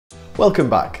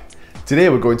Welcome back. Today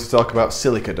we're going to talk about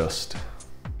silica dust.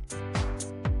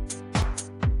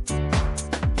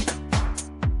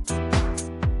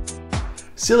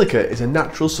 Silica is a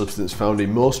natural substance found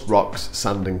in most rocks,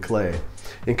 sand and clay.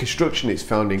 In construction it's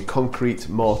found in concrete,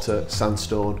 mortar,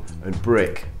 sandstone and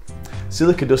brick.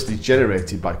 Silica dust is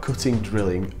generated by cutting,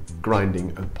 drilling, grinding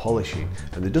and polishing,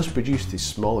 and the dust produced is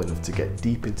small enough to get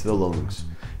deep into the lungs.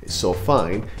 It's so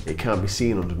fine it can't be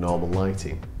seen under normal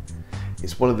lighting.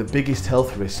 It's one of the biggest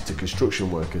health risks to construction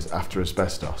workers after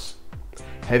asbestos.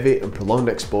 Heavy and prolonged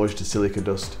exposure to silica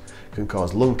dust can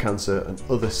cause lung cancer and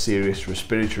other serious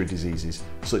respiratory diseases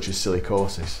such as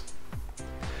silicosis.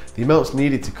 The amounts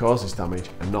needed to cause this damage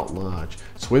are not large,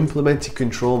 so implementing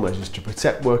control measures to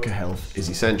protect worker health is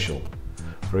essential.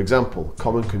 For example,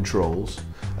 common controls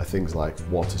are things like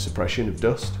water suppression of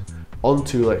dust,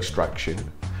 on-tool extraction,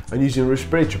 and using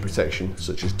respiratory protection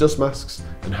such as dust masks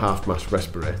and half-mast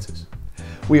respirators.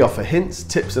 We offer hints,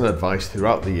 tips and advice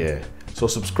throughout the year, so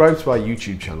subscribe to our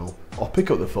YouTube channel or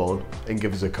pick up the phone and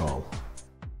give us a call.